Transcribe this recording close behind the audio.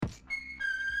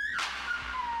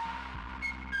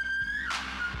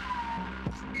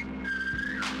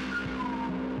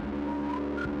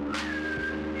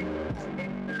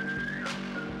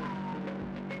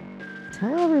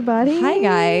Hello, everybody. Hi,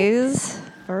 guys.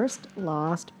 First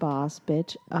Lost Boss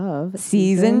Bitch of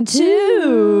Season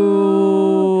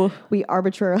 2. We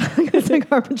arbitrarily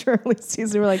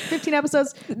season. We're like 15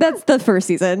 episodes. That's the first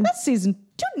season. That's season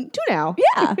two now.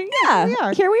 Yeah. We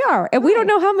are. Here we are. And we don't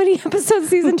know how many episodes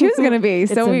season 2 is going to be.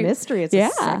 It's So a mystery. It's a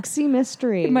sexy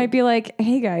mystery. It might be like,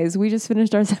 hey, guys, we just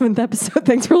finished our 7th episode.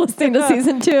 Thanks for listening to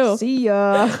season 2. See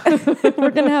ya. We're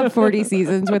going to have 40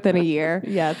 seasons within a year.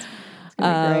 Yeah, it's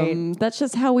gonna be great. That's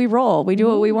just how we roll. We do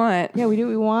what we want. Yeah, we do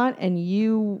what we want, and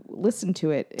you listen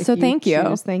to it. if So thank you.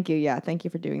 choose. Thank you. Yeah, thank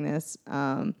you for doing this.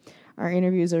 Our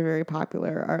interviews are very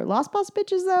popular. Our Lost Boss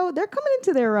bitches, though, they're coming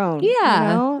into their own. Yeah.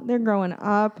 You know? They're growing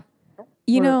up.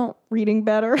 You We're know, reading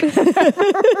better.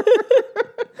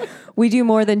 we do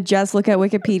more than just look at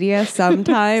Wikipedia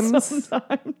sometimes.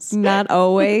 Sometimes. Not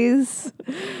always.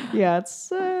 Yeah, it's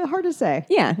hard to say.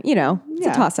 Yeah, it's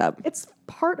Yeah. a toss-up. It's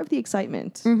part of the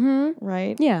excitement,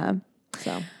 right? Yeah.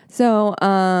 So So,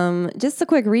 just a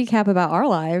quick recap about our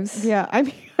lives. yeah, I'm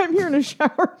here in a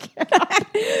shower cap.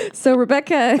 So,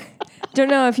 Rebecca, don't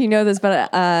know if you know this,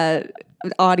 but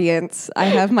audience, I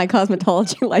have my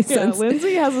cosmetology Yeah, license.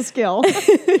 Lindsay has a skill.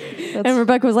 And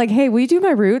Rebecca was like, hey, will you do my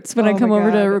roots when I Oh come my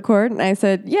over to God. record? And I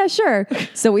said, yeah, sure.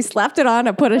 So we slapped it on,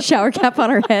 I put a shower cap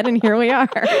on her head, and here we are.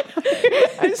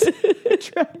 I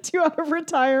just dragged you out of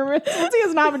retirement. Lindsay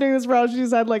has not been doing this for a while.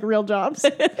 She's had like real jobs.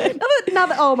 not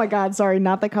that, oh my God, sorry,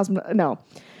 not that no.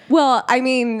 Well, I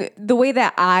mean, the way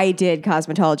that I did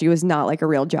cosmetology was not like a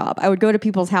real job. I would go to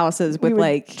people's houses with We would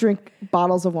like... drink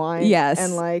bottles of wine. Yes.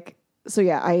 And like, so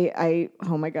yeah, I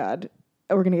oh my God,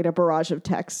 we're going to get a barrage of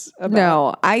texts about.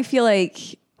 No, I feel like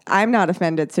I'm not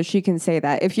offended, so she can say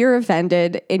that. If you're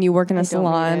offended and you work in a don't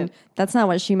mean salon, it. that's not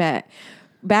what she meant.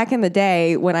 Back in the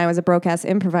day when I was a broadcast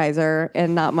improviser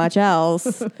and not much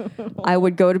else, I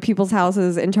would go to people's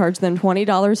houses and charge them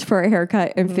 $20 for a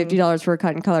haircut and $50 for a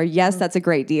cut and color. Yes, that's a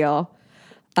great deal.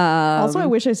 Also, I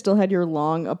wish I still had your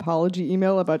long apology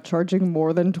email about charging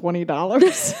more than $20.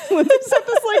 Lindsay sent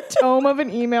this like tome of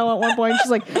an email at one point. She's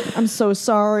like, "I'm so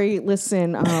sorry.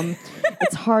 Listen,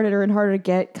 it's harder and harder to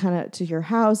get kind of to your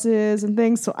houses and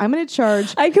things. So I'm going to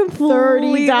charge I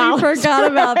completely $30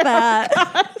 forgot about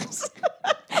that.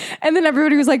 And then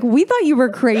everybody was like, we thought you were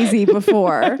crazy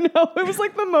before. No, it was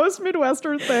like the most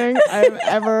Midwestern thing I've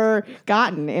ever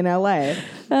gotten in LA.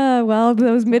 Well,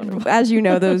 as you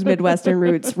know, those Midwestern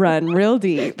roots run real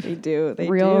deep. They do. They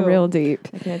Real, do. real deep.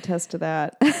 I can attest to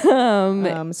that.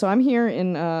 So I'm here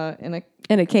in a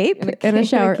In a cape, in a cape,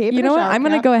 shower. in a You know what? shower I'm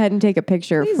going to cap. go ahead and take a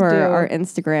picture Please for do. our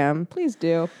Instagram. please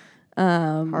do.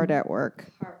 Hard at work.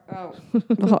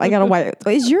 Well, I gotta wipe.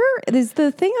 Is your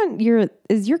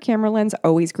camera lens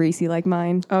always greasy like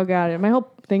mine? Oh God, my whole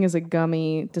thing is a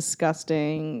gummy,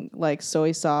 disgusting, like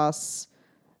soy sauce,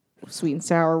 sweet and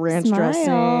sour ranch Smile.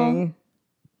 dressing.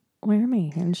 Why are my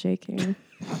hands shaking?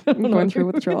 I'm going through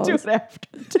withdrawals. Do it after.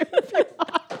 Do it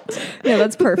Yeah,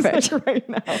 that's perfect. right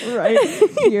now, right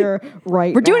here,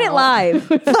 right. We're doing it live.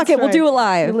 Fuck it, we'll do it You're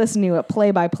live. listening to it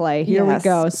play by play. Here Yes. we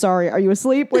go. Sorry, are you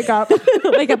asleep? Wake up.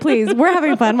 Wake up, please. We're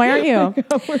having fun. Why aren't you?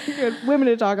 We're good. Women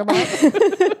to talk about.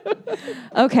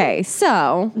 Okay,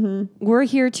 so we're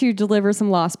here to deliver some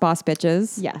Lost Boss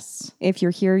bitches. Yes, If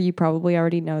you're here, you probably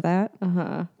already know that.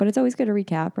 But it's always good to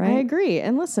recap, I right? agree.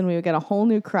 And listen, we get a whole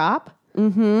new crop.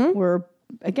 We're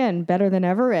again better than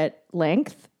ever at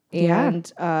length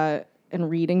and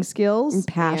reading skills, And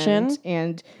passion.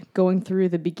 and going through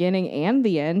the beginning and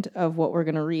the end of what we're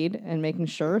going to read and making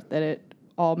sure that it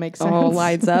all makes sense. All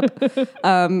lines up.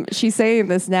 She's saying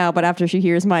this now, but after she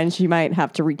hears mine, she might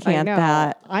have to I recant know.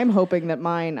 that. I'm hoping that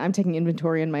I'm taking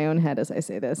inventory in my own head as I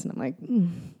say this, and I'm like,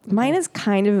 Mine is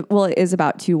kind of, well, it is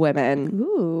about 2 women.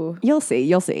 ooh, You'll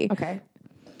see. okay.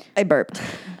 I burped.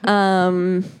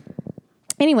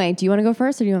 Anyway, do you want to go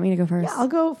first or do you want me to go first? Yeah, I'll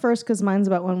go first because mine's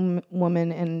about one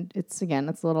woman, and it's a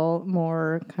little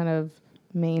more kind of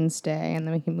mainstay, and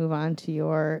then we can move on to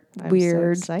your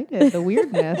Weird. So excited, the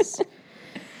weirdness.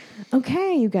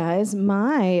 Okay, you guys,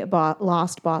 my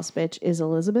lost boss bitch is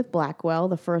Elizabeth Blackwell,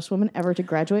 the first woman ever to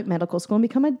graduate medical school and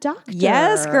become a doctor.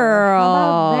 Yes,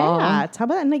 girl. How about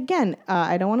that? And again,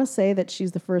 I don't want to say that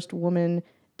she's the first woman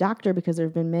doctor because there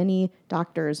have been many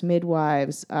doctors,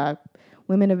 midwives,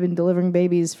 women have been delivering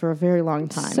babies for a very long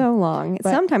time. So long.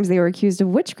 Sometimes they were accused of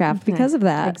witchcraft because of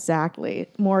that. Exactly.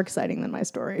 More exciting than my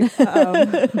story.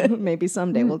 Maybe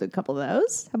someday we'll do a couple of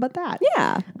those. How about that?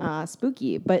 Yeah.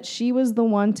 Spooky. But she was the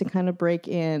one to kind of break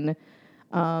in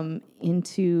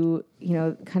into,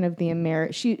 kind of the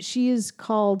she is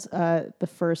called the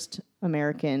first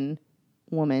American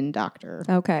woman doctor.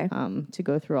 Okay. To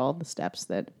go through all the steps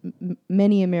that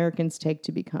many Americans take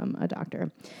to become a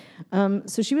doctor.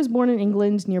 So she was born in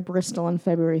England near Bristol on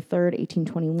February 3rd,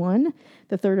 1821,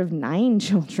 the third of 9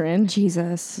 children.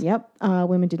 Jesus. Yep.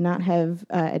 Women did not have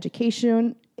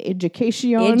education or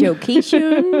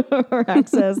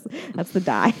access. That's the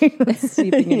dye. That's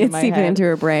seeping into It's my seeping head. into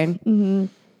her brain.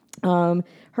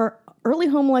 Her early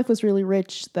home life was really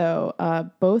rich, though.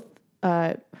 Both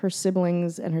her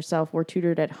siblings and herself were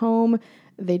tutored at home.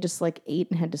 They just like ate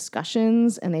and had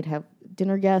discussions, and they'd have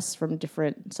dinner guests from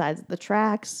different sides of the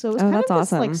tracks. So it was kind of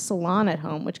this like salon at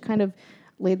home, which kind of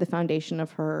laid the foundation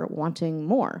of her wanting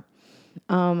more.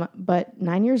 But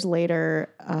 9 years later,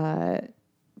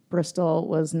 Bristol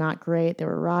was not great. There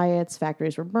were riots,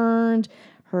 factories were burned.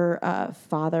 Her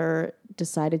father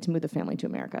decided to move the family to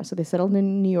America. So they settled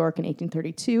in New York in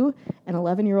 1832, and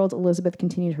 11-year-old Elizabeth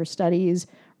continued her studies,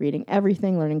 reading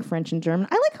everything, learning French and German.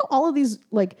 I like how all of these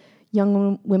like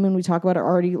young women we talk about are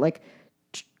already like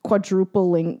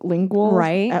quadruple lingual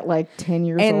right? At like 10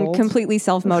 years and old. And completely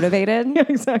self-motivated. Yeah,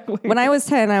 exactly. When I was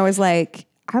 10, I was like,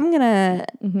 I'm gonna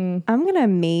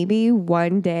maybe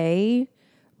one day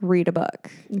read a book.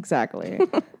 Exactly.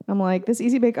 I'm like, this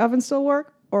Easy Bake Oven still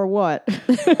work? Or what?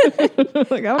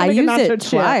 Like, I used it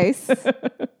twice.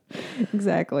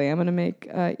 Exactly. I'm going to make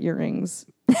earrings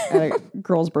at a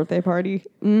girl's birthday party.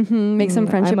 Make some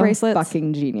friendship bracelets. I'm a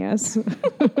fucking genius.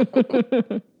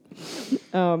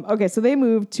 Okay, so they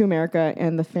moved to America,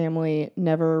 and the family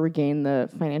never regained the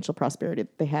financial prosperity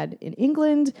that they had in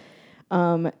England.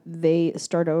 They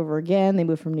start over again. They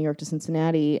moved from New York to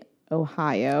Cincinnati,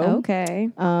 Ohio. Okay.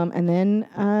 And then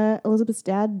Elizabeth's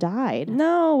dad died.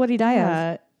 No, what did he die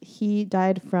of? He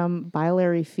died from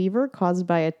biliary fever caused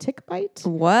by a tick bite.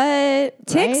 What?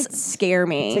 Ticks Right? scare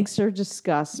me. Ticks are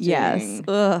disgusting. Yes.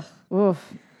 Ugh.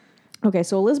 Oof. Okay,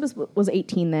 so Elizabeth was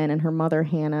 18 then, and her mother,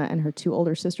 Hannah, and her 2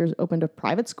 older sisters opened a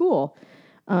private school,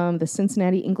 the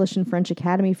Cincinnati English and French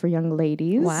Academy for Young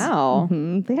Ladies. Wow.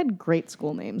 They had great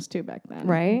school names, too, back then.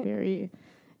 Right? Very,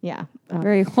 yeah.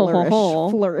 Very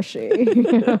flourishy.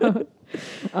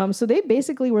 So they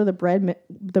basically were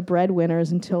the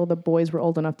breadwinners until the boys were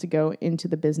old enough to go into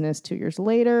the business 2 years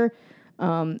later.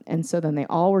 And so then they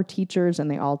all were teachers, and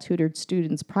they all tutored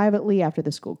students privately after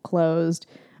the school closed.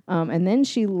 And then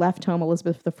she left home,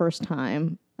 Elizabeth, for the first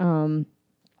time, and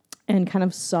kind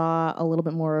of saw a little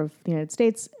bit more of the United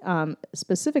States,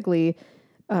 specifically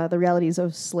the realities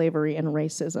of slavery and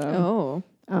racism. Oh.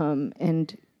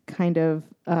 And kind of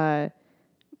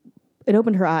it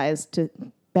opened her eyes to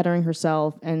bettering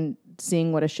herself and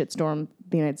seeing what a shitstorm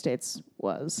the United States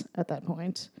was at that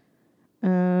point.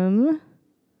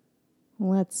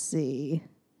 Let's see.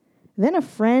 Then a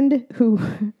friend who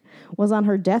was on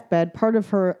her deathbed, part of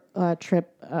her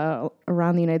trip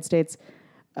around the United States,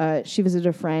 she visited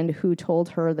a friend who told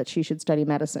her that she should study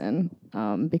medicine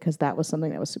because that was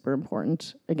something that was super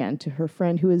important, again, to her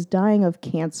friend who is dying of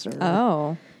cancer.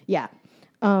 Oh. Yeah.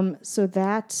 So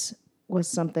that was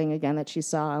something, again, that she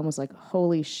saw and was like,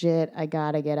 holy shit, I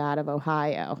gotta get out of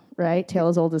Ohio, right? Tale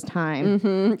as old as time.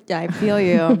 Mm-hmm. Yeah, I feel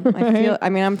you. I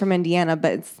mean, I'm from Indiana,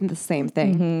 but it's the same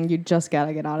thing. You just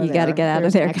gotta get out of there. You gotta get out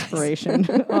of there, There's an expiration.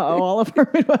 All of our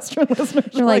Midwestern listeners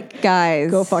You're like, guys,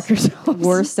 go fuck yourselves.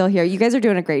 We're still here. You guys are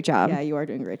doing a great job. Yeah, you are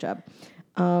doing a great job.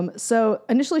 So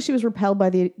initially she was repelled by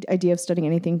the idea of studying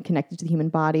anything connected to the human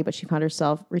body, but she found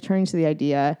herself returning to the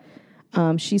idea.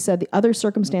 She said, the other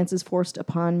circumstances forced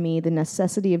upon me the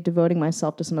necessity of devoting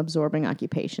myself to some absorbing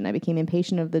occupation. I became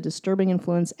impatient of the disturbing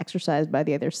influence exercised by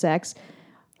the other sex.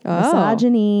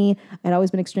 Misogyny. I'd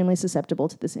always been extremely susceptible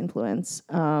to this influence.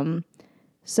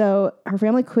 So her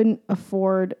family couldn't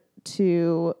afford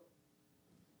to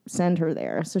send her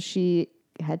there. So she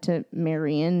had to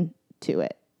marry into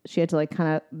it. She had to like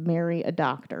kind of marry a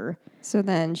doctor. So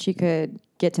then she could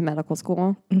get to medical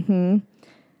school.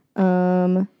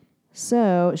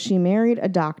 So she married a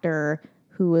doctor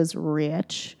who was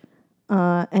rich. In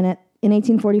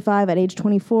 1845, at age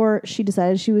 24, she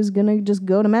decided she was going to just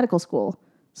go to medical school.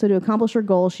 So to accomplish her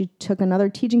goal, she took another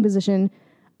teaching position,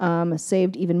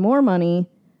 saved even more money,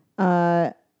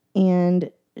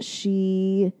 and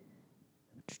she...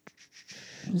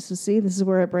 This is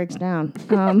where it breaks down.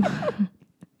 And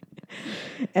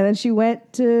then she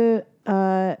went to...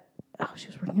 she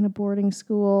was working in a boarding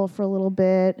school for a little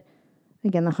bit.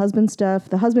 Again, the husband stuff.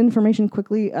 The husband information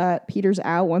quickly peters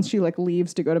out once she like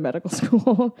leaves to go to medical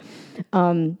school.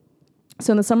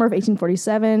 So in the summer of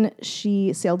 1847,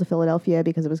 she sailed to Philadelphia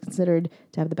because it was considered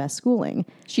to have the best schooling.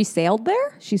 She sailed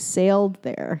there? She sailed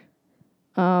there.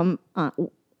 I'm not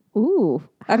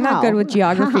good with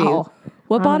geography. How?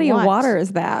 What body of water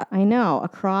is that? I know,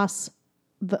 across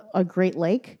a Great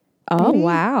Lake. Oh, maybe?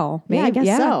 wow. Yeah, I Maybe-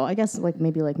 guess so. I guess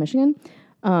maybe Lake Michigan.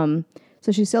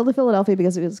 So she sailed to Philadelphia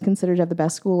because it was considered to have the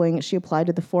best schooling. She applied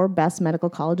to the 4 best medical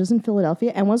colleges in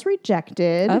Philadelphia and was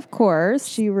rejected. Of course.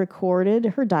 She recorded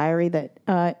her diary that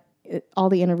all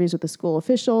the interviews with the school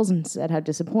officials and said how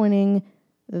disappointing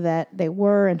that they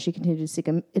were, and she continued to seek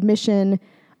admission.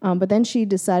 But then she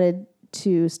decided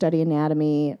to study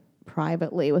anatomy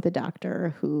privately with a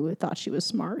doctor who thought she was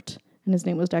smart, and his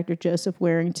name was Dr. Joseph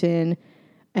Warrington.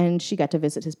 And she got to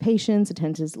visit his patients,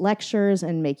 attend his lectures,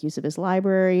 and make use of his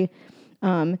library.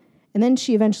 And then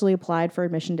she eventually applied for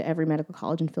admission to every medical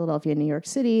college in Philadelphia and New York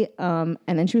City. And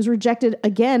then she was rejected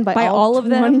again by all of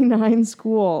 29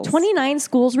 schools. 29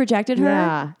 schools rejected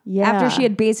her? Yeah. After she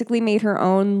had basically made her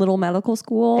own little medical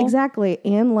school? Exactly.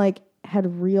 And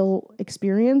had real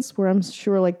experience where I'm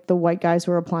sure the white guys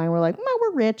who were applying were like, well,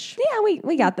 we're rich. Yeah,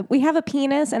 we got them. We have a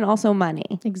penis and also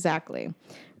money. Exactly.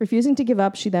 Refusing to give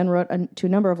up, she then wrote to a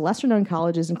number of lesser-known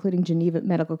colleges, including Geneva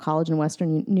Medical College in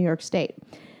Western New York State.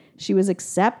 She was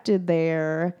accepted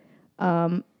there,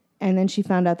 and then she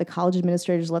found out the college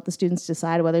administrators let the students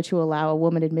decide whether to allow a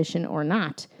woman admission or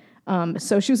not.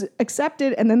 So she was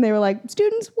accepted, and then they were like,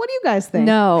 students, what do you guys think?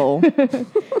 No.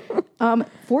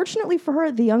 Fortunately for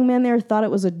her, the young man there thought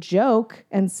it was a joke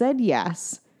and said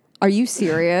yes. Are you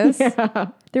serious? Yeah.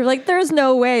 They're like, there's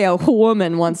no way a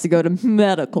woman wants to go to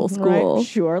medical school. Right?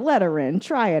 Sure, let her in.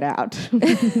 Try it out.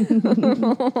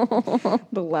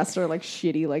 The lesser,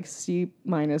 shitty, C-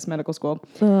 medical school.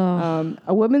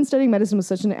 A woman studying medicine was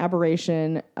such an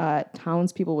aberration.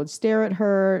 Townspeople would stare at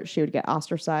her. She would get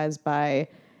ostracized by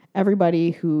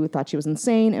everybody who thought she was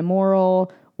insane,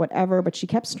 immoral, whatever. But she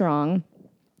kept strong.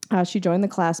 She joined the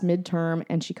class midterm,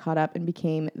 and she caught up and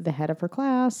became the head of her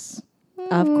class.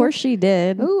 Of course she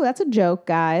did. Ooh, that's a joke,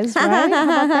 guys, right?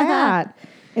 How about that?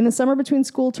 In the summer between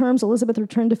school terms, Elizabeth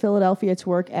returned to Philadelphia to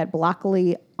work at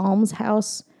Blockley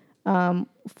Almshouse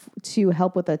to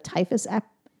help with a typhus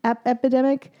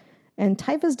epidemic. And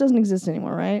typhus doesn't exist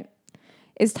anymore, right?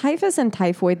 Is typhus and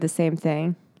typhoid the same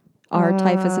thing? Are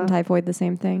typhus and typhoid the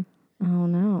same thing? Oh,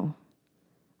 no.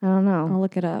 I don't know. I'll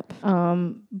look it up.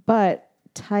 But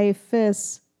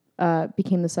typhus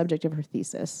became the subject of her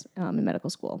thesis in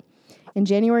medical school. In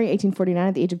January 1849,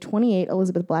 at the age of 28,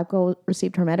 Elizabeth Blackwell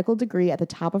received her medical degree at the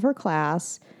top of her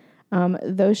class.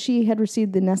 Though she had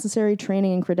received the necessary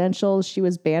training and credentials, she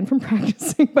was banned from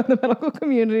practicing by the medical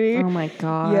community. Oh, my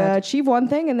God. Yeah, achieve one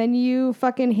thing, and then you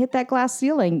fucking hit that glass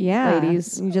ceiling,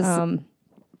 ladies. You just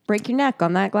break your neck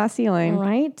on that glass ceiling.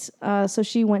 Right? So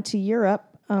she went to Europe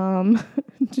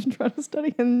to try to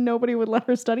study, and nobody would let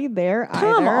her study there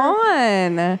Come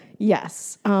on.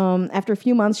 Yes. After a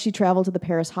few months, she traveled to the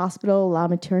Paris hospital, La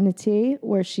Maternité,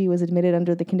 where she was admitted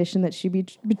under the condition that she be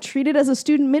treated as a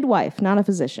student midwife, not a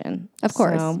physician. Of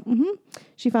course. So,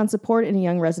 she found support in a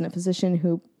young resident physician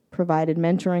who provided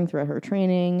mentoring throughout her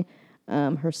training.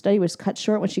 Her study was cut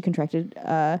short when she contracted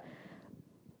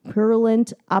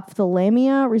purulent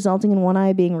ophthalmia, resulting in one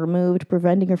eye being removed,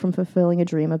 preventing her from fulfilling a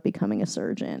dream of becoming a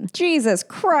surgeon. Jesus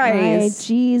Christ. Right,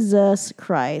 Jesus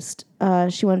Christ.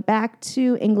 She went back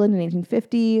to England in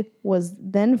 1850, was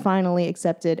then finally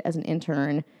accepted as an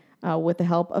intern with the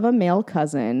help of a male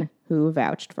cousin who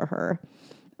vouched for her.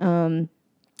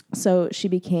 So she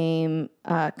became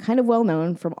kind of well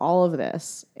known from all of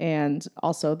this, and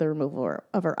also the removal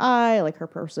of her eye, her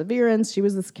perseverance. She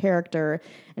was this character,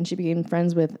 and she became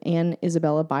friends with Anne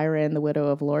Isabella Byron, the widow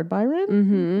of Lord Byron.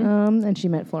 Mm-hmm. And she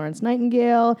met Florence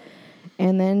Nightingale,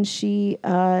 and then she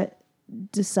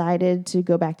decided to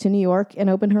go back to New York and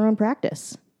open her own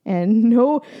practice. And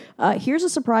here's a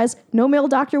surprise, no male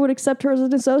doctor would accept her as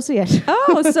an associate.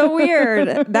 Oh, so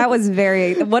weird. That was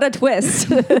what a twist.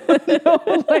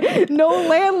 No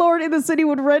landlord in the city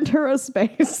would rent her a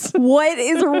space. What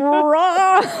is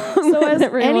wrong? So as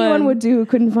anyone would do who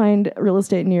couldn't find real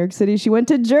estate in New York City, she went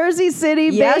to Jersey City,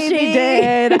 yeah, baby. she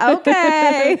did.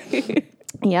 Okay.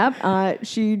 Yep.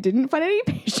 She didn't find any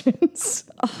patients.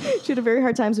 She had a very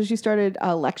hard time, so she started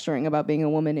lecturing about being a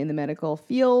woman in the medical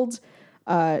field.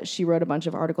 She wrote a bunch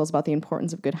of articles about the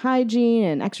importance of good hygiene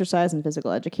and exercise and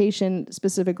physical education,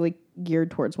 specifically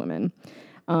geared towards women.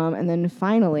 And then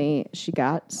finally, she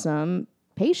got some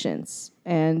patients.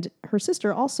 And her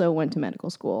sister also went to medical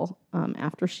school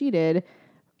after she did.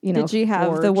 Did she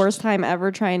have the worst time ever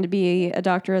trying to be a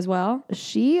doctor as well?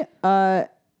 She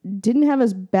didn't have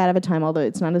as bad of a time, although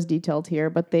it's not as detailed here,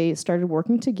 but they started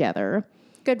working together.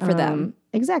 Good for them.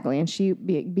 Exactly. And she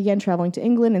began traveling to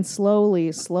England, and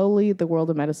slowly, the world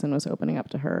of medicine was opening up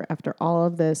to her after all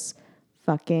of this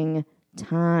fucking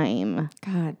time.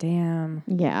 God damn.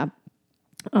 Yeah.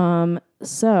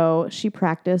 So she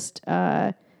practiced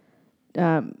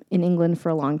in England for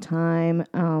a long time,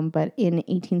 but in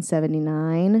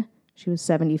 1879, she was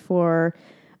 74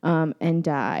 and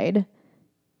died.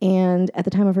 And at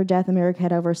the time of her death, America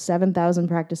had over 7,000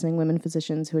 practicing women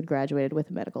physicians who had graduated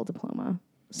with a medical diploma.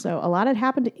 So a lot had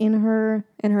happened in her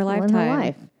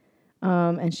lifetime.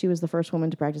 And she was the first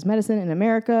woman to practice medicine in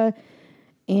America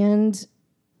and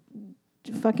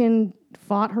fucking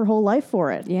fought her whole life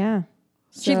for it. Yeah.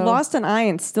 She lost an eye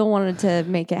and still wanted to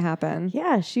make it happen.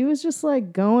 Yeah, she was just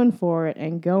like going for it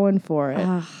and going for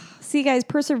it. See, guys,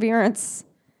 perseverance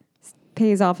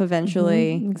pays off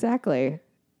eventually. Mm-hmm, exactly.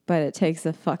 But it takes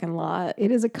a fucking lot. It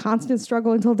is a constant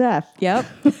struggle until death. Yep.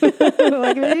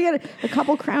 Like maybe you get a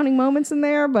couple crowning moments in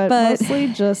there, but mostly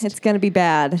just it's gonna be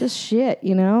bad. Just shit,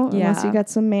 you know? Yeah. Unless you got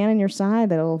some man on your side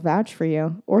that'll vouch for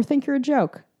you or think you're a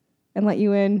joke and let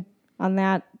you in on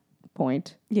that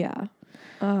point. Yeah.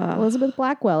 Elizabeth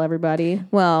Blackwell, everybody.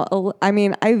 Well, I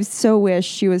mean, I so wish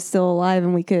she was still alive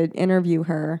and we could interview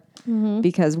her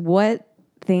because what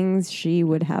things she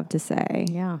would have to say.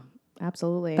 Yeah,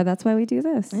 absolutely. But that's why we do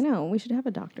this. I know. We should have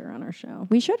a doctor on our show.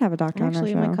 We should have a doctor on our show.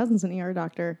 Actually, my cousin's an ER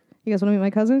doctor. You guys want to meet my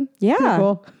cousin? Yeah.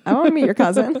 Cool. I want to meet your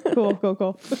cousin.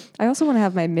 Cool. I also want to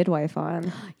have my midwife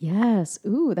on. Yes.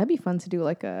 Ooh, that'd be fun to do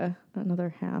like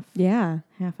another half. Yeah.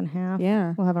 Half and half.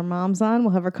 Yeah. We'll have our moms on.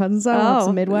 We'll have our cousins on. We'll have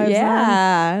some midwives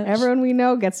on. Everyone we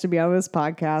know gets to be on this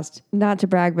podcast. Not to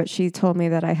brag, but she told me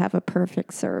that I have a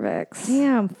perfect cervix.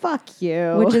 Damn, fuck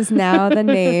you. Which is now the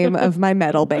name of my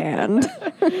metal band.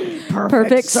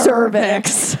 Perfect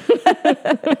cervix.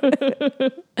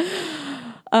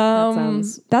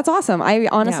 That's awesome. I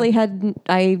honestly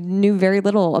I knew very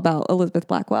little about Elizabeth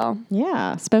Blackwell.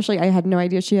 Yeah. Especially I had no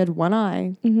idea she had one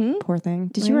eye. Mm-hmm. Poor thing.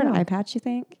 Did she wear an eye patch, you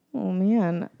think? Oh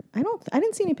man. I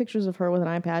didn't see any pictures of her with an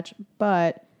eye patch,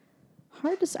 but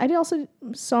hard to I also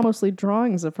saw mostly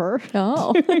drawings of her.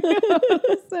 Oh.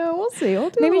 So we'll see. We'll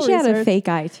do Maybe she research. had a fake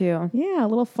eye too. Yeah, a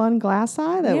little fun glass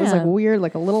eye that was like weird,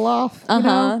 like a little off. You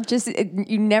know? Just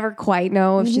you never quite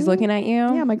know if she's looking at you.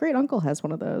 Yeah, my great uncle has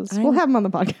one of those. We'll have him on the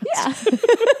podcast.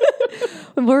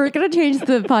 Yeah. We're gonna change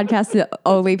the podcast to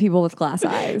only people with glass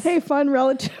eyes. Hey, fun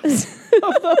relatives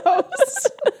of the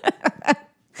host.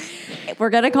 We're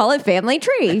gonna call it Family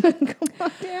Tree. Come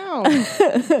on down.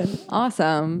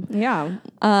 Awesome. Yeah.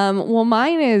 Well,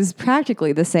 mine is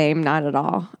practically the same, not at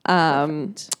all.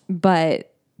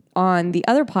 But on the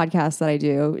other podcast that I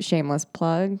do, shameless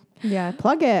plug. Yeah,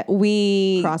 plug it.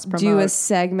 We Cross-promote. do a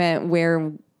segment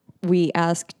where we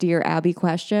ask Dear Abby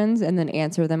questions and then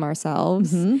answer them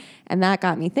ourselves. Mm-hmm. And that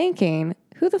got me thinking,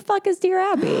 who the fuck is Dear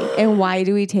Abby? And why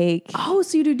do we take... Oh,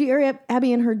 so you do Dear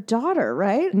Abby and her daughter,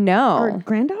 right? No. Or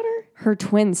granddaughter? Her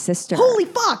twin sister. Holy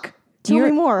fuck! Tell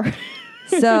me more.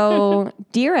 So,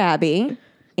 Dear Abby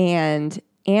and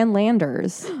Ann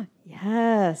Landers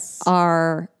yes.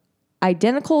 are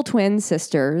identical twin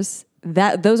sisters.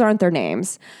 Those aren't their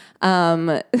names.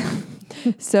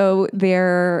 So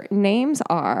their names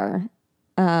are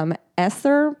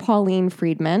Esther Pauline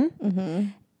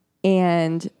Friedman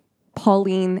and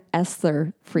Pauline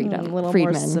Esther Friedman. A little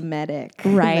more Semitic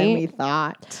right? than we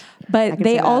thought. But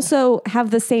they also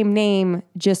have the same name,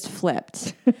 just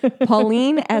flipped.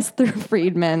 Pauline Esther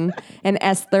Friedman and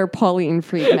Esther Pauline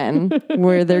Friedman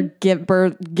were their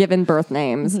given birth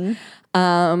names.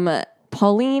 Mm-hmm.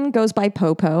 Pauline goes by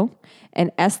Popo,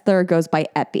 and Esther goes by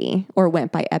Epi, or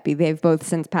went by Epi. They've both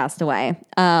since passed away.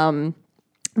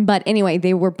 But anyway,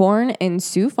 they were born in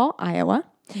Sioux Falls, Iowa.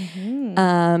 Mm-hmm.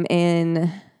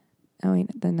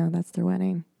 No, that's their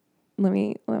wedding.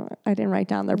 I didn't write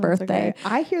down their birthday. Okay.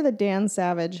 I hear that Dan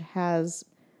Savage has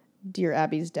Dear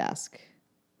Abby's desk.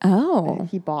 Oh.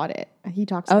 He bought it. He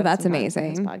talks about that's it sometimes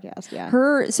amazing. on his podcast,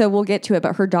 yeah. So we'll get to it,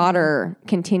 but her daughter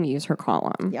continues her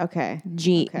column. Yeah, okay.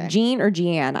 Jean or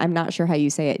Jeanne, I'm not sure how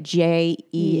you say it. Jeanne.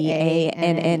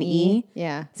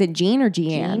 Yeah. Is it Jean or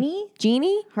Jeanne?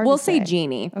 Jeannie? We'll say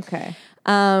Jeannie. Okay.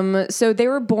 So they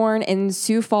were born in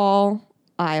Sioux Falls,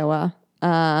 Iowa,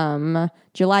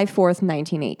 July 4th,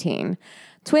 1918.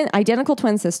 Identical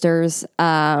twin sisters.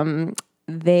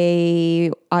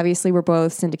 They obviously were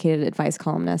both syndicated advice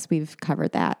columnists. We've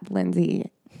covered that, Lindsay.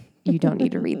 You don't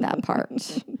need to read that part.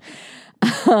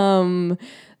 The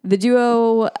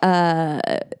duo,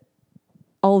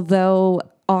 although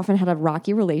often had a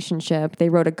rocky relationship, they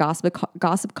wrote a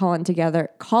gossip column together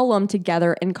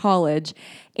in college,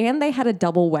 and they had a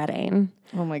double wedding.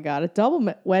 Oh my God, a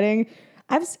double wedding.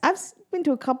 I've been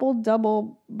to a couple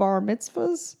double bar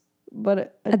mitzvahs.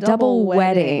 But a double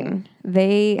wedding.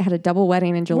 They had a double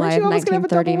wedding in July of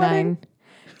 1939.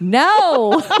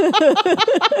 No.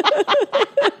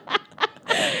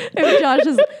 If Josh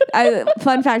is,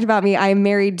 fun fact about me, I'm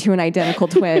married to an identical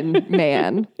twin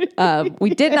man. We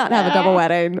did not have a double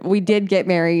wedding. We did get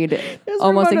married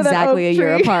almost exactly a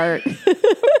year apart.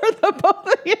 The both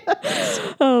of you.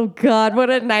 Oh God, what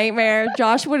a nightmare!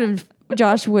 Josh would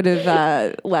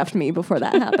have left me before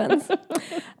that happens.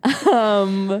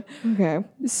 Okay.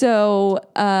 So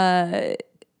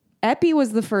Epi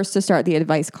was the first to start the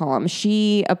advice column.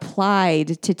 She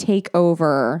applied to take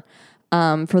over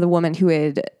for the woman who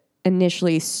had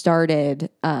initially started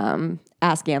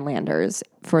Ask Ann Landers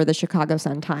for the Chicago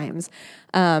Sun-Times.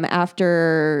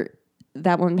 After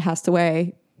that one passed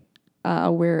away,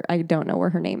 where I don't know where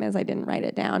her name is. I didn't write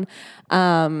it down.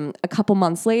 A couple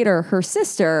months later, her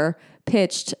sister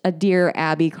pitched a Dear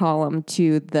Abby column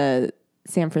to the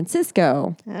San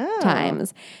Francisco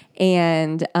Times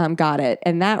and got it.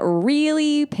 And that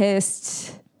really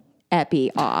pissed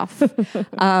Epi off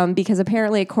because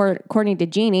apparently, according to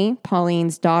Jeannie,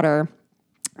 Pauline's daughter,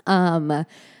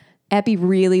 Epi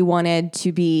really wanted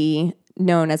to be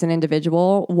known as an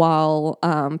individual, while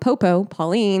Popo,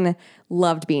 Pauline,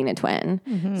 loved being a twin.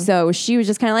 Mm-hmm. So she was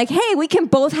just kind of like, hey, we can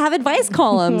both have advice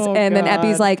columns. And then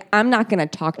Epi's like, I'm not going to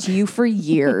talk to you for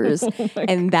years.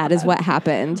 And that is what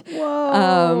happened.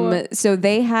 Whoa. So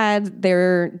they had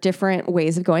their different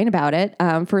ways of going about it.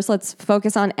 First, let's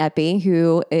focus on Epi,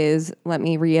 who is, let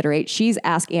me reiterate, she's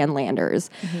Ask Ann Landers.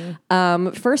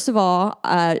 Mm-hmm. First of all,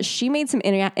 she made some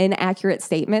inaccurate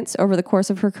statements over the course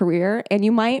of her career, and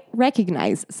you might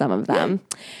recognize some of them.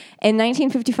 In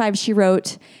 1955, she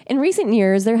wrote, in recent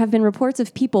years, there have been reports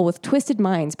of people with twisted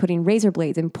minds putting razor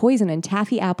blades and poison in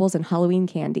taffy apples and Halloween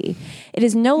candy. It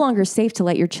is no longer safe to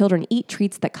let your children eat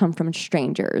treats that come from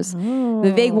strangers. Oh.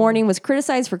 The vague warning was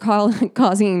criticized for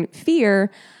causing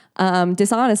fear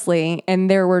dishonestly, and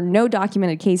there were no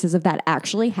documented cases of that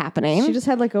actually happening. She just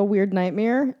had like a weird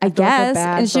nightmare. I guess.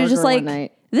 And she was just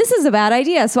like, this is a bad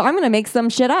idea, so I'm going to make some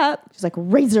shit up. She's like,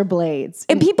 razor blades.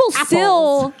 And people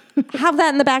still have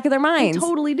that in the back of their minds. They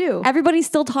totally do. Everybody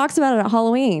still talks about it at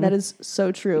Halloween. That is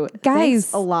so true.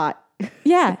 Guys. Thanks a lot.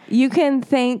 Yeah, you can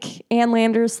thank Ann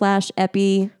Landers /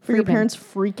 Epi for your parents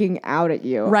freaking out at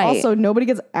you. Right. Also, nobody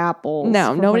gets apples.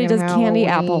 No, nobody does candy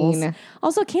Halloween. apples.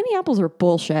 Also, candy apples are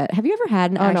bullshit. Have you ever had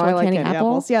an actual I like candy apple?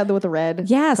 Apples. Yeah, with the red.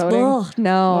 Yes. Ugh,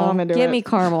 no. Give me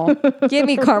caramel. Give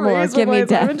me caramel or give me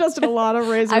death. I've ingested a lot of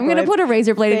razor blades. I'm going to put a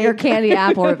razor blade in your candy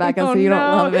apple, Rebecca, so you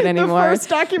don't love it anymore. The first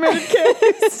documented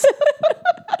case.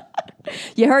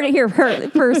 You heard it here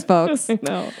first, folks.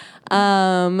 No.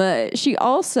 She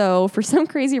also, for some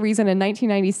crazy reason in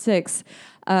 1996,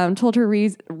 told her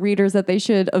readers that they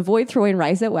should avoid throwing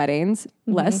rice at weddings,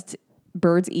 lest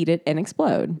birds eat it and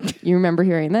explode. You remember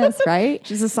hearing this, right?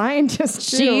 She's a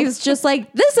scientist, too. She's just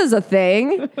like, this is a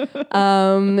thing.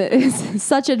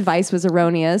 Such advice was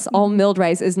erroneous. All milled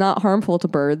rice is not harmful to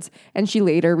birds. And she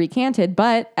later recanted.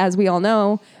 But as we all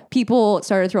know, people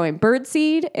started throwing bird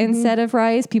seed instead of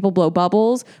rice. People blow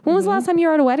bubbles. When was the last time you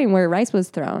were at a wedding where rice was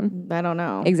thrown? I don't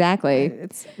know. Exactly.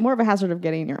 It's more of a hazard of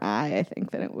getting in your eye, I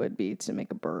think, than it would be to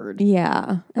make a bird.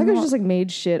 Yeah. I think it was just like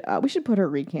made shit up. We should put her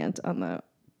recant on the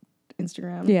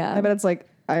Instagram. Yeah. I bet it's like,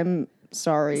 I'm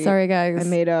sorry. Sorry, guys. I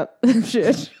made up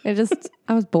shit.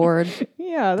 I was bored.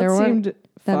 Yeah, there seemed weren't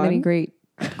fun. that many great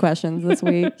questions this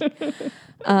week.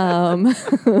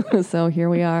 So here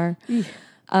we are.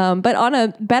 But on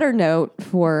a better note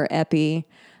for Epi,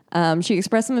 she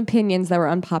expressed some opinions that were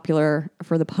unpopular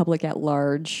for the public at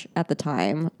large at the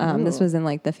time. This was in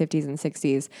like the 50s and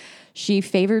 60s. She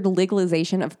favored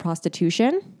legalization of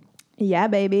prostitution. Yeah,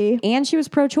 baby. And she was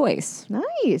pro-choice.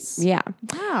 Nice. Yeah.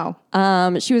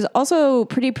 Wow. She was also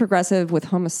pretty progressive with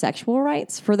homosexual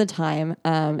rights for the time.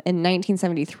 In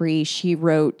 1973, she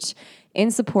wrote in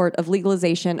support of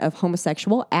legalization of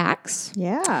homosexual acts.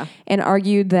 Yeah. And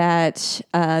argued that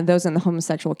those in the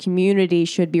homosexual community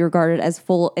should be regarded as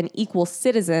full and equal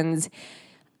citizens.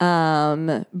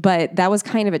 But that was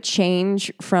kind of a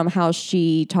change from how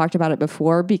she talked about it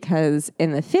before, because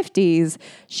in the 50s,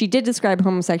 she did describe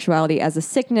homosexuality as a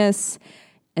sickness,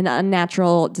 an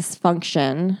unnatural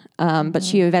dysfunction. But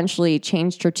she eventually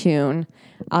changed her tune,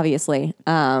 obviously,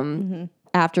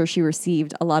 after she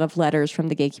received a lot of letters from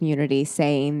the gay community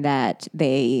saying that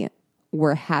they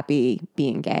were happy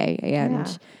being gay.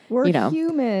 And, we're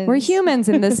humans. We're humans,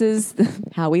 and this is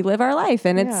how we live our life,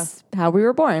 and it's how we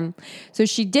were born. So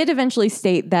she did eventually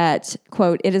state that,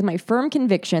 quote, "It is my firm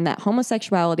conviction that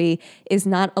homosexuality is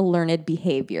not a learned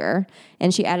behavior."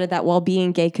 And she added that while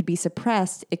being gay could be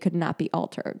suppressed, it could not be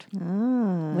altered.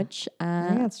 Which, I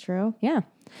think that's true. Yeah.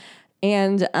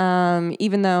 And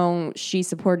even though she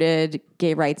supported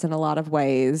gay rights in a lot of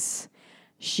ways,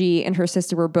 She and her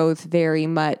sister were both very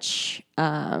much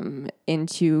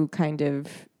into kind of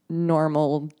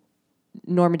normative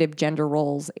gender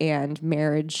roles and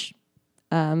marriage,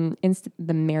 the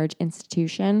marriage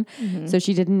institution. So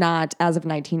she did not, as of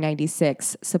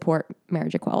 1996, support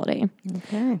marriage equality.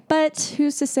 Okay. But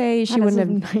who's to say she wouldn't have...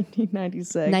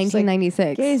 1996.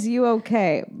 1996. Is you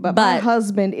okay? But my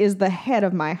husband is the head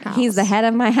of my house. He's the head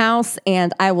of my house,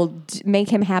 and I will make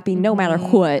him happy no matter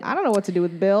what. I don't know what to do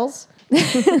with bills.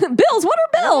 Bills, what are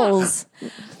bills?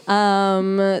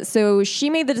 So she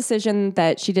made the decision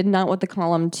that she did not want the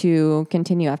column to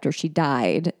continue after she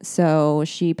died. So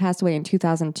she passed away in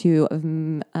 2002 of,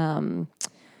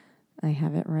 I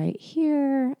have it right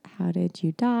here. How did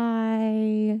you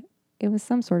die? It was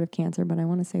some sort of cancer, but I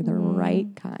want to say the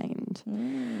right kind.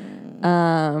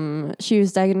 She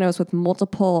was diagnosed with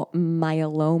multiple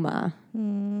myeloma.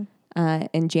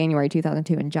 In January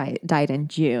 2002 and died in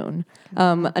June.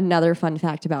 Another fun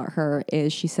fact about her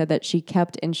is she said that she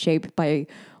kept in shape by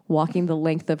walking the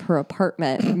length of her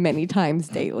apartment many times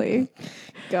daily.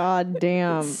 God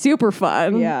damn. Super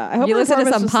fun. Yeah. I hope you her listen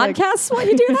to some apartment's podcasts while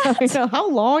you do that? I know. How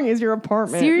long is your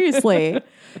apartment? Seriously.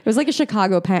 It was like a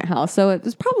Chicago penthouse, so it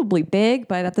was probably big,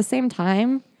 but at the same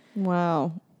time,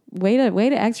 wow. Way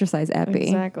to exercise, Epi.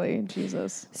 Exactly.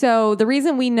 Jesus. So the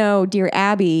reason we know Dear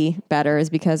Abby better is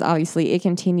because obviously it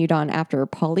continued on after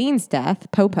Pauline's death.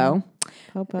 Popo.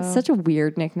 Popo. Such a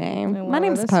weird nickname. My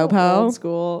name's That's Popo. So old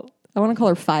school. I want to call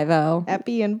her 5-0.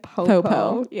 Epi and Popo.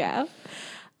 Popo. Yeah.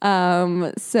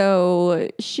 So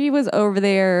she was over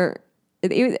there.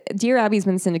 Dear Abby's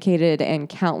been syndicated in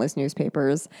countless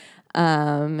newspapers.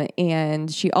 And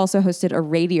she also hosted a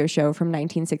radio show from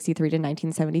 1963 to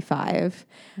 1975.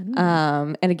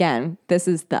 And again, this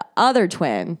is the other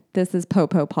twin. This is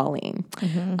Popo Pauline.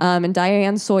 And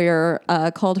Diane Sawyer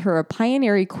called her a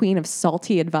pioneering queen of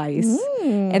salty advice.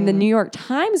 And the New York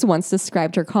Times once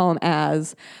described her column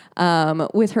as,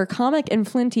 with her comic and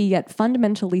flinty yet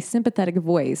fundamentally sympathetic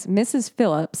voice, Mrs.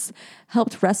 Phillips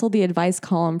helped wrestle the advice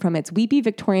column from its weepy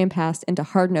Victorian past into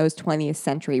hard-nosed 20th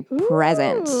century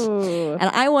present. And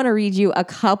I want to read you a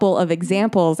couple of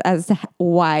examples as to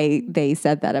why they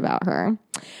said that about her.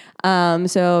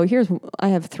 So I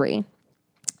have 3.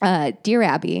 Dear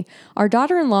Abby, our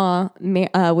daughter-in-law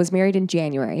was married in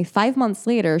January. 5 months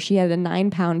later, she had a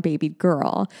 9-pound baby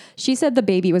girl. She said the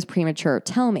baby was premature.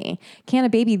 Tell me, can a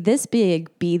baby this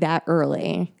big be that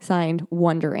early? Signed,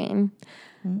 Wondering.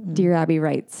 Dear Abby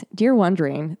writes, Dear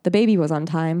Wondering, the baby was on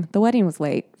time. The wedding was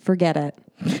late. Forget it.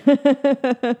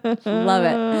 Love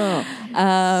it.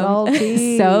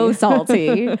 Salty. So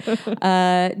salty.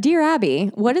 Dear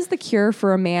Abby, what is the cure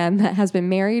for a man that has been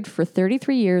married for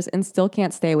 33 years and still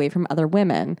can't stay away from other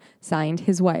women? Signed,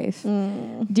 his wife.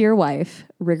 Dear wife,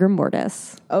 rigor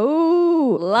mortis.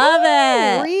 Oh. Love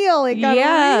it. Real. It got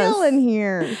real in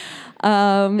here.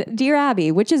 Dear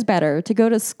Abby, which is better, to go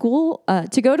to a school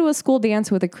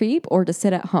dance with a creep or to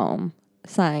sit at home?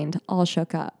 Signed, all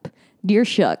shook up. Dear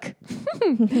Shook,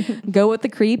 go with the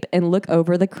creep and look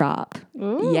over the crop.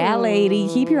 Ooh. Yeah, lady,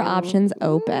 keep your options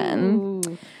open.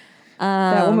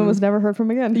 That woman was never heard from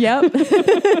again. Yep.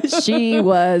 She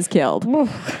was killed.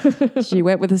 She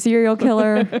went with a serial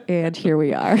killer, and here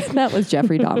we are. That was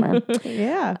Jeffrey Dahmer.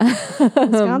 Yeah.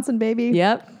 Wisconsin, baby.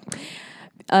 Yep.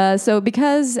 So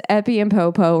because Epi and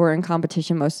Popo were in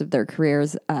competition most of their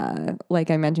careers, like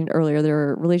I mentioned earlier,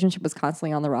 their relationship was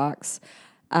constantly on the rocks.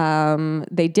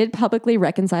 They did publicly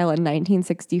reconcile in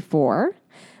 1964,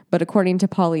 but according to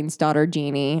Pauline's daughter,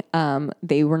 Jeannie,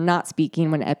 they were not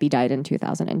speaking when Epi died in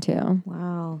 2002.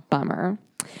 Wow. Bummer.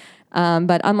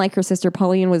 But unlike her sister,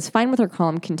 Pauline was fine with her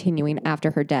column continuing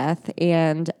after her death.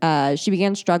 And she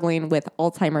began struggling with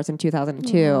Alzheimer's in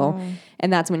 2002. Aww.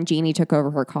 And that's when Jeannie took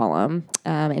over her column.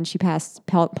 And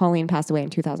Pauline passed away in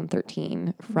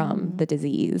 2013 from the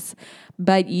disease.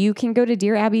 But you can go to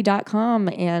DearAbby.com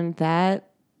and that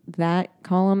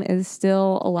column is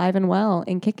still alive and well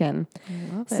and kicking.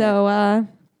 So,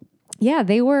 yeah,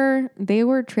 they were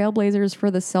trailblazers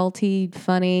for the salty,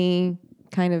 funny,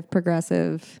 kind of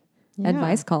progressive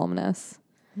advice columnists.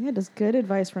 Yeah, just good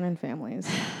advice running families.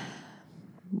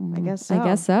 I guess so. I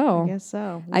guess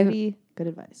so. Maybe good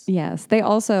advice. Yes. They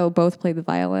also both played the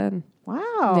violin.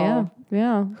 Wow.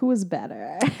 Yeah. Who was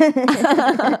better?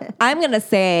 I'm going to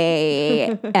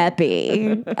say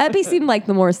Epi. Epi seemed like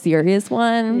the more serious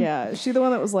one. Yeah. Is she the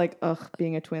one that was like, ugh,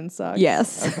 being a twin sucks?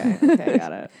 Yes. Okay,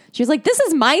 got it. She was like, this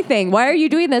is my thing. Why are you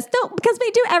doing this? No, because we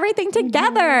do everything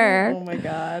together. Oh my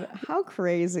God. How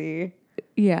crazy.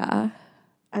 Yeah.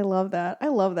 I love that. I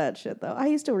love that shit, though. I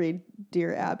used to read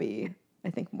Dear Abby, I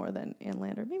think, more than Ann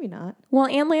Lander. Maybe not. Well,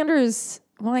 Ann Landers,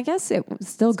 I guess it was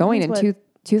still going in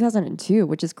 2002,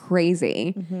 which is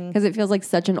crazy because it feels like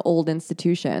such an old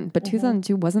institution. But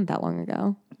 2002 wasn't that long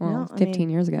ago. Well, No, 15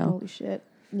 years ago. Holy shit.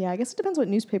 Yeah, I guess it depends what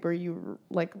newspaper you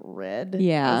like read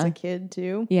Yeah. as a kid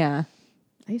too. Yeah,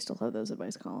 I used to love those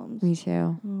advice columns. me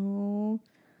too. Oh,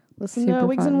 listen Super to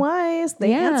Wiggs fun. and Weiss.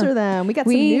 They Yeah. answer them. We got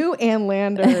some new Ann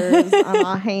Landers on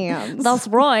our hands. That's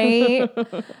right.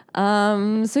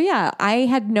 So yeah, I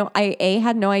had no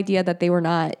idea that they were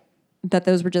not, that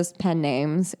those were just pen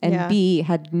names, and Yeah. B,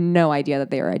 had no idea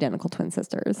that they were identical twin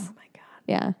sisters. Oh my God.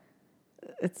 Yeah.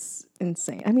 It's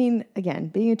insane. I mean, again,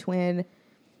 being a twin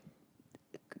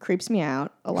creeps me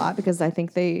out a lot because I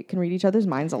think they can read each other's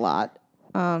minds a lot.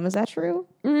 Is that true?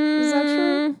 Is that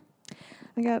true?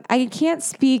 I can't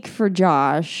speak for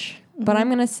Josh, but I'm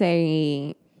gonna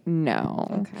say no.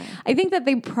 Okay. I think that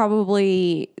they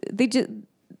just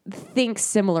think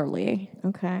similarly.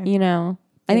 Okay. You know,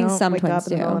 I think Don't some wake twins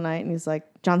up in the middle of the do. night and he's like,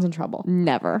 John's in trouble.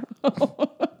 Never.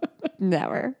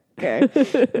 Never. Okay.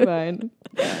 Fine.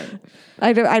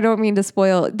 I don't mean to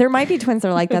spoil. There might be twins that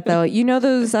are like that though. You know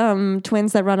those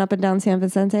twins that run up and down San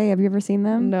Vicente? Have you ever seen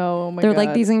them? No, oh my They're God.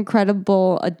 like these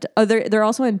incredible. They're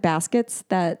also in Baskets,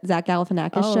 that Zach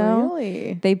Galifianakis show.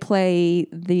 Really? They play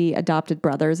the adopted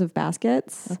brothers of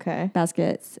Baskets. Okay.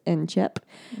 Baskets and Chip,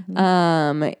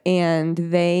 and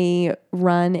they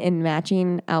run in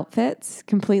matching outfits,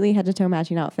 completely head to toe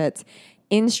matching outfits,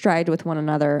 in stride with one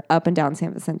another up and down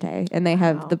San Vicente, and they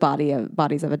have the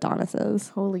bodies of Adonises.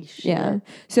 Holy shit. Yeah.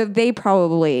 So they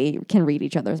probably can read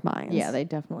each other's minds. Yeah, they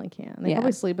definitely can. They Yeah.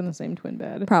 probably sleep in the same twin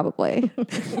bed. Probably.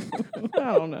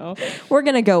 I don't know. We're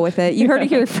going to go with it. You heard it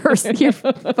here first, here,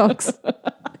 folks.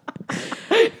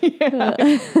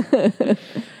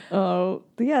 Oh,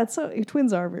 yeah. So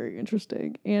twins are very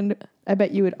interesting, and I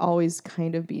bet you would always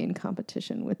kind of be in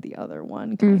competition with the other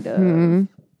one, kind of, and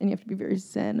you have to be very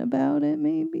zen about it.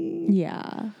 Maybe.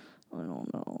 Yeah. I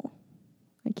don't know.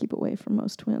 I keep away from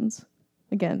most twins.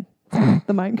 Again,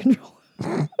 the mind control.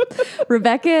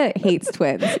 Rebecca hates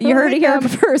twins. You heard it here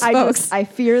first, folks. I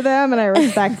fear them and I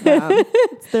respect them.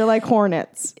 They're like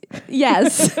hornets.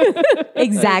 Yes.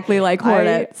 Exactly like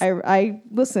hornets. I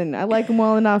listen. I like them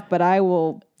well enough, but I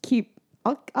will keep.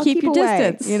 I'll Keep your away,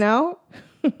 distance. You know.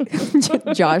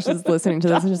 Josh is listening to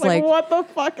this and just like, what the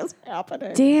fuck is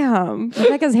happening? damn,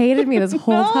 Rebecca's hated me this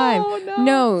whole time.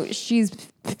 No, she's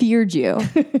feared you.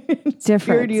 Different.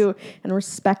 Feared you and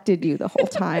respected you the whole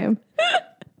time.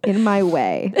 In my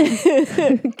way.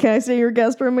 Can I say your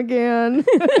guest room again?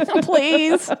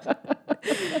 Please.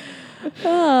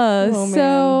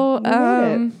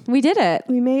 We did it.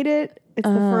 We made it. It's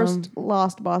the first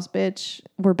Lost Boss Bitch.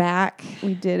 We're back.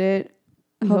 We did it.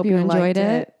 We Hope you enjoyed liked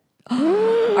it.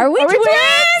 Are we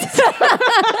twins?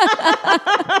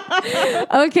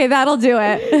 Okay, that'll do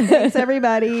it. Thanks,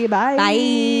 everybody. Bye.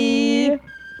 Bye.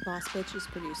 Boss Bitch is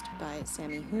produced by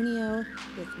Sammy Junio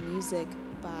with music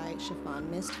by Chiffon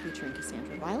Mist featuring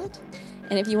Cassandra Violet.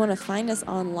 And if you want to find us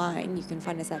online, you can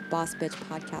find us at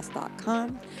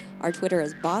bossbitchpodcast.com. Our Twitter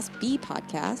is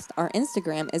bossbpodcast. Our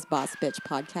Instagram is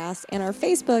bossbitchpodcast. And our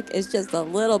Facebook is just a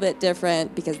little bit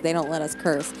different because they don't let us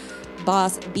curse.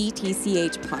 Boss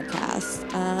BTCH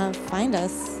podcast. Find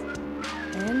us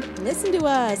And listen to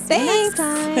us. Thanks. Next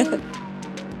time.